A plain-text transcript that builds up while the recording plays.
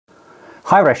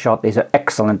High-res shot is an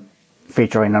excellent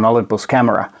feature in an Olympus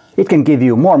camera. It can give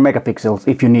you more megapixels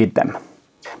if you need them.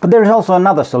 But there is also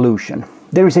another solution.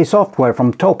 There is a software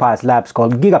from Topaz Labs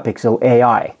called Gigapixel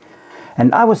AI.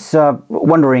 And I was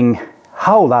wondering,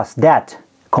 how does that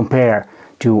compare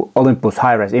to Olympus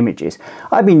high-res images?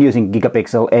 I've been using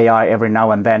Gigapixel AI every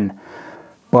now and then,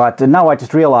 but now I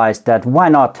just realized that why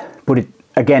not put it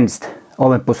against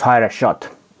Olympus high-res shot.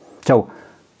 So,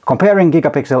 comparing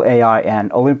Gigapixel AI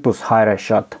and Olympus high-res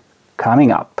shot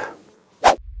coming up.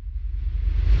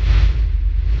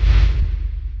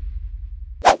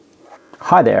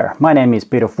 Hi there, my name is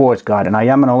Peter Forsgaard and I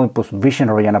am an Olympus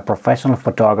visionary and a professional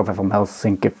photographer from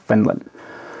Helsinki, Finland.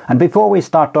 And before we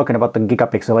start talking about the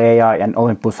Gigapixel AI and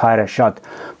Olympus high-res shot,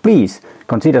 please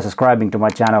consider subscribing to my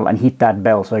channel and hit that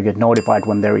bell so you get notified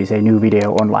when there is a new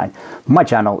video online. My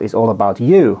channel is all about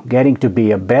you getting to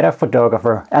be a better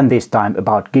photographer, and this time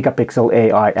about Gigapixel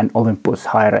AI and Olympus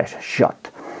high-res shot.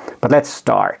 But let's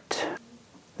start.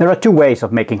 There are two ways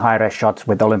of making high-res shots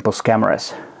with Olympus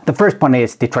cameras. The first one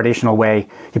is the traditional way.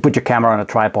 You put your camera on a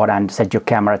tripod and set your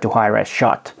camera to high-res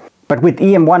shot. But with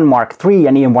EM1 Mark III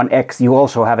and EM1X you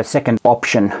also have a second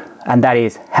option, and that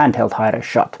is handheld high-res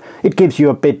shot. It gives you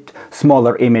a bit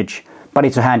smaller image, but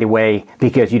it's a handy way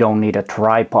because you don't need a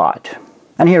tripod.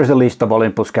 And here's a list of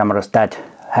Olympus cameras that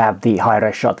have the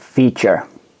high-res shot feature.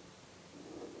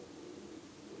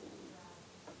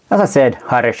 As I said,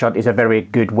 high-res shot is a very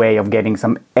good way of getting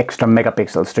some extra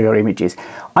megapixels to your images.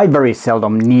 I very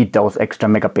seldom need those extra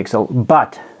megapixels,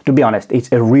 but to be honest,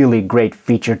 it's a really great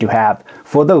feature to have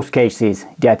for those cases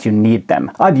that you need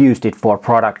them. I've used it for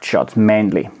product shots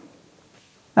mainly.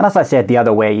 And as I said, the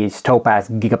other way is Topaz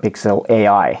Gigapixel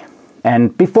AI.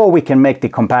 And before we can make the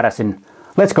comparison,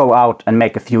 let's go out and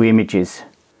make a few images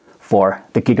for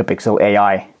the Gigapixel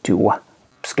AI to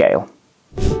scale.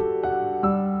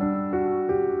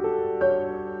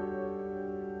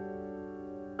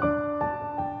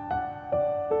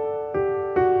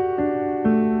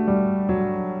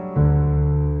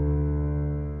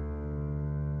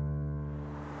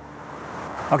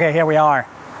 Okay, here we are.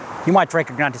 You might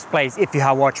recognize this place if you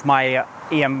have watched my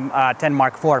EM10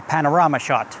 Mark IV panorama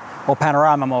shot or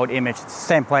panorama mode image. It's the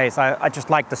same place. I just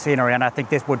like the scenery and I think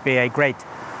this would be a great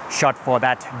shot for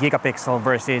that Gigapixel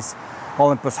versus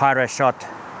Olympus high-res shot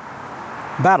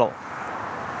battle.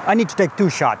 I need to take two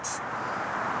shots.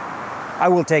 I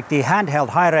will take the handheld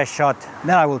high-res shot,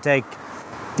 then I will take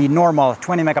the normal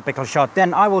 20 megapixel shot,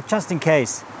 then I will just in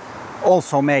case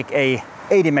also make a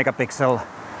 80 megapixel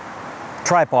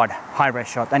tripod high-res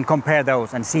shot and compare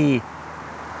those and see,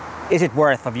 is it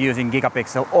worth of using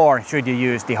Gigapixel or should you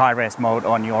use the high-res mode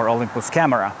on your Olympus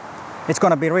camera. It's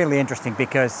gonna be really interesting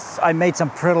because I made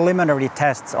some preliminary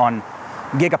tests on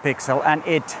Gigapixel and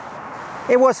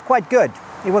it was quite good.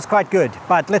 It was quite good,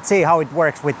 but let's see how it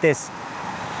works with this.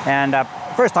 And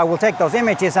first I will take those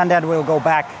images and then we'll go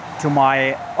back to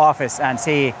my office and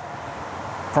see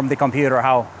from the computer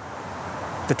how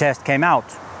the test came out.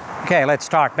 Okay, let's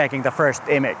start making the first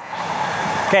image.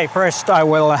 Okay, first I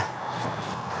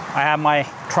have my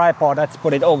tripod, let's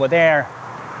put it over there.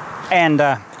 And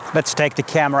let's take the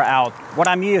camera out. What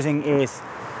I'm using is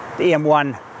the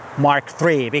EM1 Mark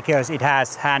III because it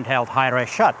has handheld high-res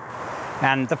shot.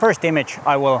 And the first image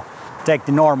I will take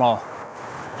the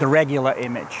regular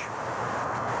image.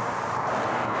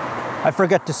 I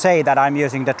forgot to say that I'm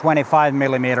using the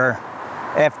 25mm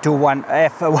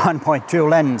f1.2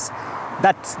 lens.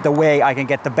 That's the way I can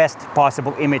get the best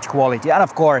possible image quality. And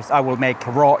of course I will make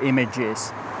raw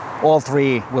images. All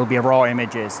three will be raw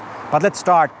images. But let's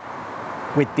start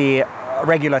with the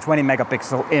regular 20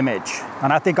 megapixel image.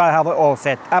 And I think I have it all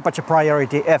set. Aperture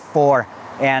priority f4,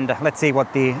 and let's see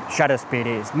what the shutter speed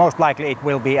is. Most likely it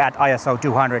will be at ISO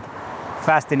 200,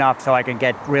 fast enough so I can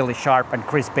get really sharp and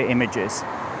crispy images.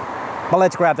 But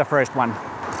let's grab the first one.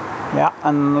 Yeah,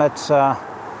 and let's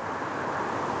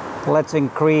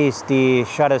increase the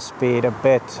shutter speed a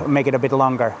bit, make it a bit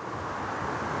longer.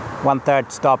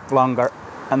 1/3 stop longer.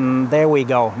 And there we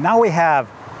go. Now we have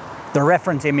the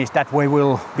reference image that we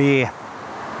will be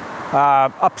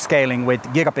upscaling with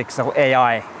Gigapixel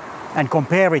AI and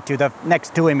compare it to the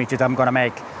next two images I'm gonna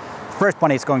make. First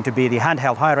one is going to be the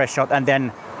handheld high-res shot, and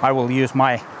then I will use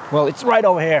my, well, it's right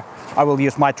over here. I will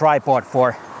use my tripod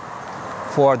for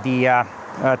the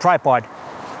tripod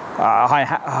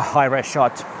high-res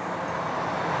shot.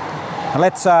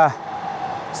 Let's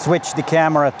switch the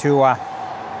camera to a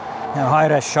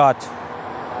high-res shot.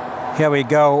 Here we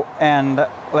go, and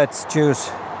let's choose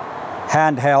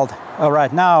handheld. All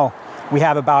right, now we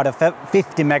have about a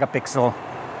 50 megapixel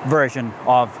version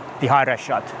of the high-res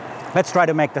shot. Let's try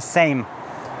to make the same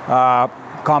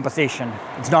composition.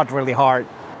 It's not really hard.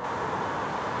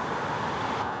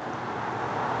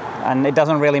 And it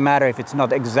doesn't really matter if it's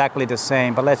not exactly the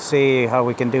same, but let's see how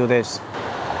we can do this.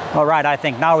 All right, I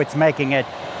think now it's making it.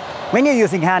 When you're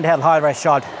using handheld high-res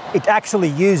shot, it actually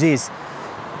uses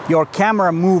your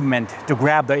camera movement to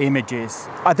grab the images.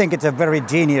 I think it's a very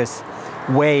genius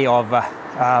way of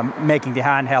making the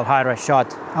handheld high-res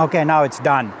shot. Okay, now it's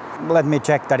done. Let me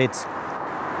check that it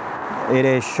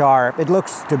is sharp. It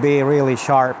looks to be really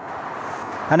sharp.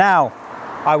 And now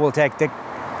I will take the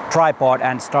tripod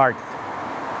and start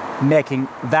making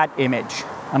that image.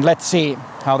 And let's see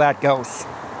how that goes.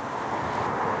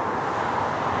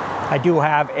 I do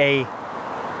have a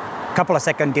couple of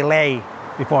second delay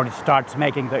before it starts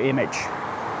making the image.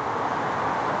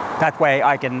 That way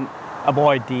I can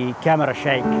avoid the camera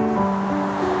shake.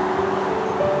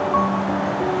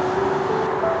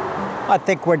 I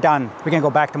think we're done. We can go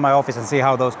back to my office and see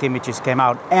how those images came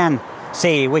out and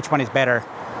see which one is better.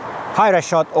 High-res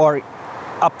shot or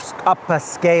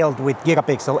upscaled with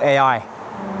Gigapixel AI.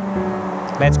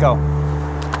 Let's go.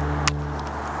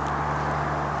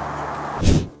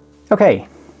 Okay,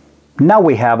 now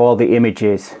we have all the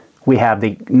images. We have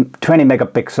the 20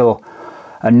 megapixel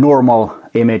normal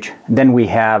image, then we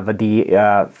have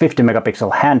the 50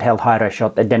 megapixel handheld high-res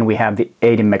shot, and then we have the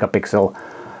 80 megapixel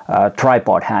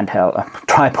tripod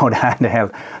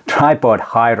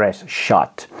high-res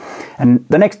shot. And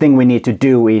the next thing we need to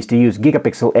do is to use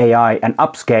Gigapixel AI and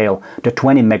upscale the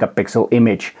 20 megapixel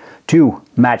image to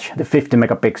match the 50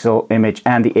 megapixel image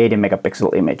and the 80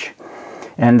 megapixel image.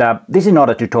 And this is not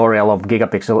a tutorial of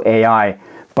Gigapixel AI,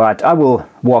 but I will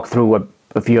walk through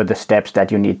a few of the steps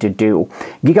that you need to do.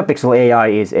 Gigapixel AI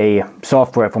is a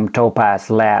software from Topaz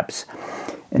Labs,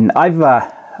 and I've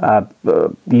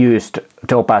used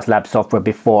Topaz Labs software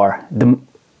before. The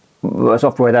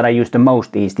software that I use the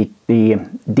most is the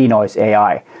Denoise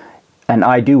AI, and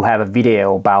I do have a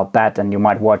video about that, and you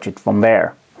might watch it from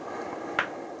there.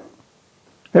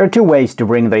 There are two ways to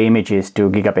bring the images to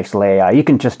Gigapixel AI. You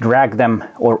can just drag them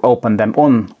or open them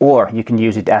on, or you can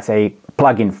use it as a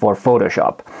plugin for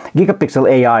Photoshop. Gigapixel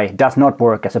AI does not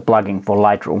work as a plugin for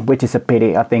Lightroom, which is a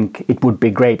pity. I think it would be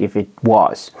great if it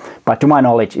was. But to my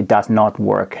knowledge, it does not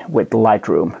work with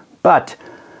Lightroom. But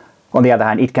on the other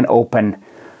hand, it can open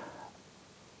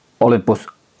Olympus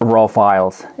RAW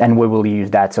files, and we will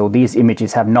use that. So these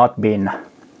images have not been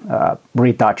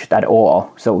retouched at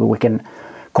all. So we can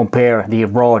compare the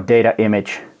raw data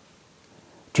image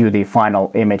to the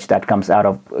final image that comes out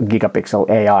of Gigapixel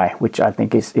AI, which I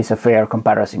think is a fair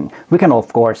comparison. We can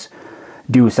of course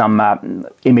do some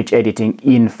image editing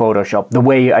in Photoshop. The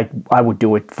way I would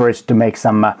do it, first to make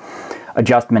some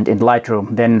adjustment in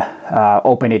Lightroom, then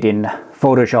open it in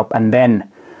Photoshop, and then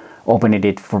open it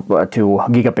to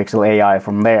Gigapixel AI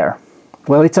from there.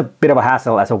 Well, it's a bit of a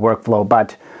hassle as a workflow,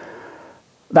 but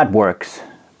that works.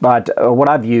 But what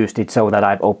I've used it so that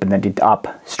I've opened it up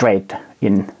straight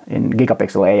in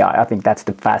Gigapixel AI. I think that's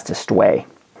the fastest way.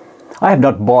 I have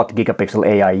not bought Gigapixel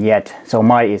AI yet, so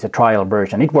mine is a trial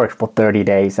version. It works for 30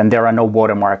 days and there are no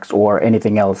watermarks or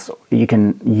anything else. You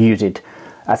can use it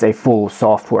as a full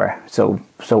software, so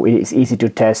it is easy to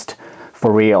test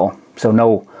for real. So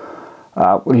no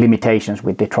limitations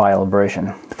with the trial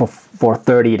version for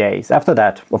 30 days. After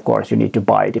that, of course, you need to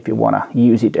buy it if you want to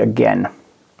use it again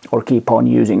or keep on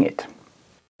using it.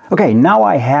 Okay, now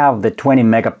I have the 20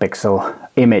 megapixel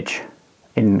image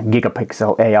in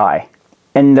Gigapixel AI.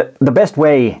 And the best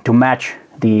way to match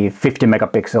the 50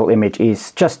 megapixel image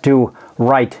is just to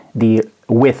write the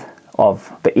width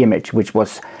of the image, which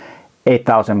was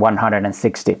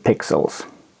 8160 pixels.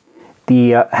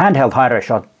 The handheld high-res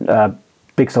shot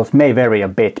pixels may vary a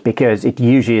bit because it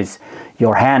uses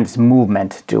your hand's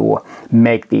movement to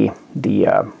make the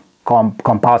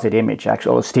composite image,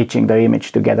 actually stitching the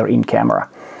image together in camera.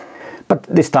 But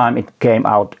this time it came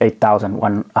out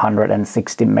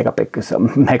 8160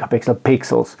 megapixel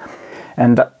pixels.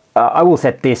 And I will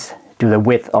set this to the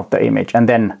width of the image and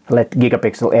then let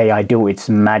Gigapixel AI do its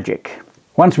magic.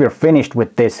 Once we're finished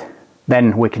with this,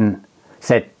 then we can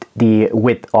set the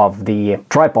width of the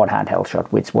tripod handheld shot,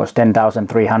 which was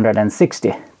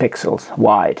 10,360 pixels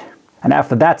wide. And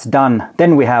after that's done,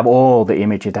 then we have all the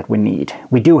images that we need.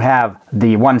 We do have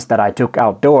the ones that I took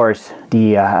outdoors,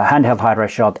 the handheld high-res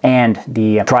shot and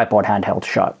the tripod handheld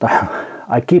shot.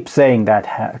 I keep saying that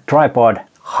tripod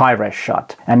high-res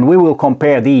shot. And we will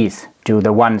compare these to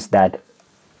the ones that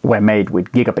were made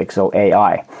with Gigapixel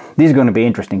AI. This is going to be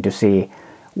interesting to see,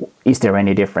 is there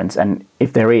any difference? And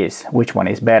if there is, which one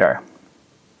is better?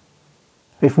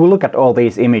 If we look at all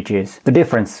these images, the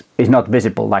difference is not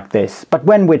visible like this. But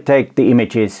when we take the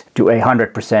images to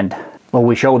 100%, or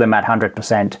we show them at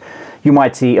 100%, you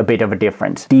might see a bit of a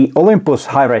difference. The Olympus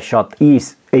high-res shot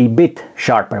is a bit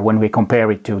sharper when we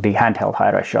compare it to the handheld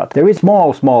high-res shot. There is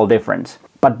small difference,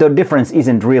 but the difference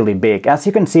isn't really big. As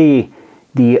you can see,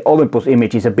 the Olympus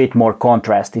image is a bit more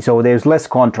contrasty, so there's less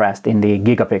contrast in the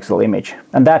gigapixel image.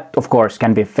 And that, of course,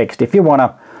 can be fixed. If you want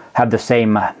to have the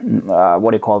same,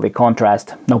 the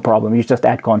contrast, no problem. You just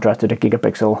add contrast to the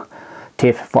gigapixel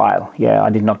TIFF file. Yeah, I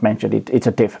did not mention it. It's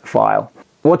a TIFF file.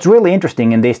 What's really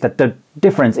interesting in this that the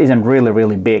difference isn't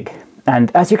really big.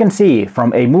 And as you can see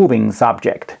from a moving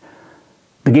subject,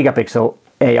 the Gigapixel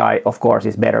AI, of course,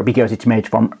 is better because it's made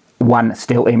from one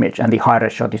still image and the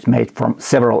high-res shot is made from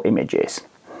several images.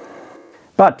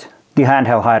 But the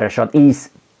handheld high-res shot is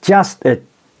just a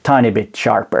tiny bit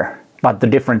sharper, but the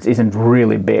difference isn't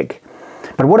really big.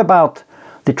 But what about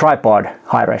the tripod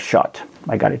high-res shot?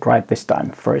 I got it right this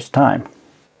time, first time.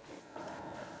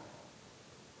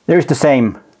 There's the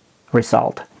same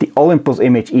result. The Olympus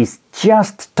image is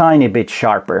just tiny bit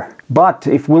sharper. But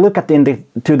if we look at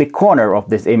to the corner of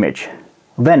this image,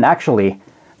 then actually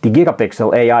the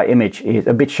Gigapixel AI image is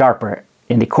a bit sharper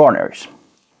in the corners,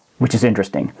 which is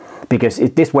interesting because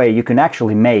this way you can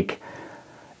actually make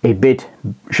a bit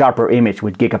sharper image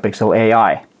with Gigapixel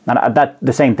AI. And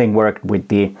the same thing worked with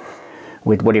the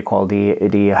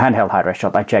handheld high-res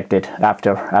shot. I checked it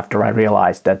after I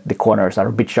realized that the corners are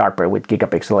a bit sharper with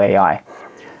Gigapixel AI.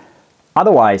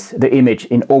 Otherwise, the image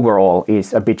in overall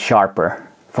is a bit sharper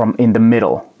from in the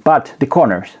middle, but the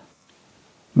corners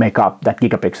make up that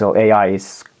Gigapixel AI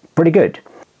is pretty good.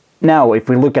 Now, if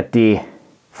we look at the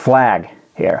flag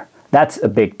here, that's a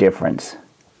big difference.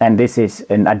 And this is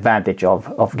an advantage of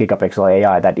Gigapixel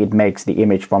AI, that it makes the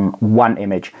image from one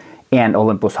image, and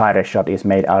Olympus high-res shot is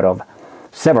made out of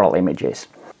several images.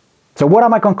 So what are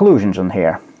my conclusions on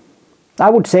here? I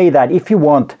would say that if you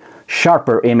want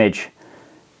sharper image,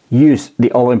 use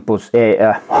the Olympus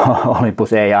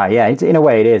AI. Yeah, in a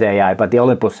way it is AI, but the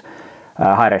Olympus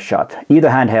high-res shot, either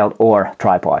handheld or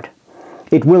tripod.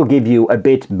 It will give you a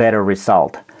bit better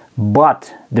result,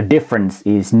 but the difference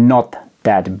is not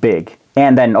that big.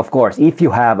 And then, of course, if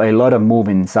you have a lot of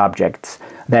moving subjects,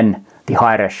 then the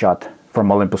high-res shot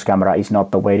from Olympus camera is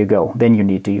not the way to go. Then you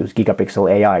need to use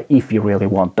Gigapixel AI if you really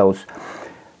want those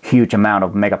huge amount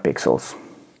of megapixels.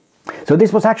 So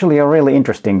this was actually a really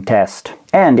interesting test.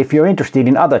 And if you're interested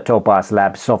in other Topaz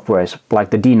Labs softwares like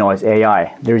the Denoise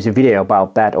AI, there is a video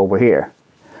about that over here,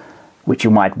 which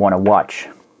you might want to watch.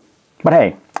 But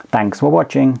hey, thanks for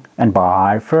watching and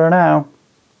bye for now.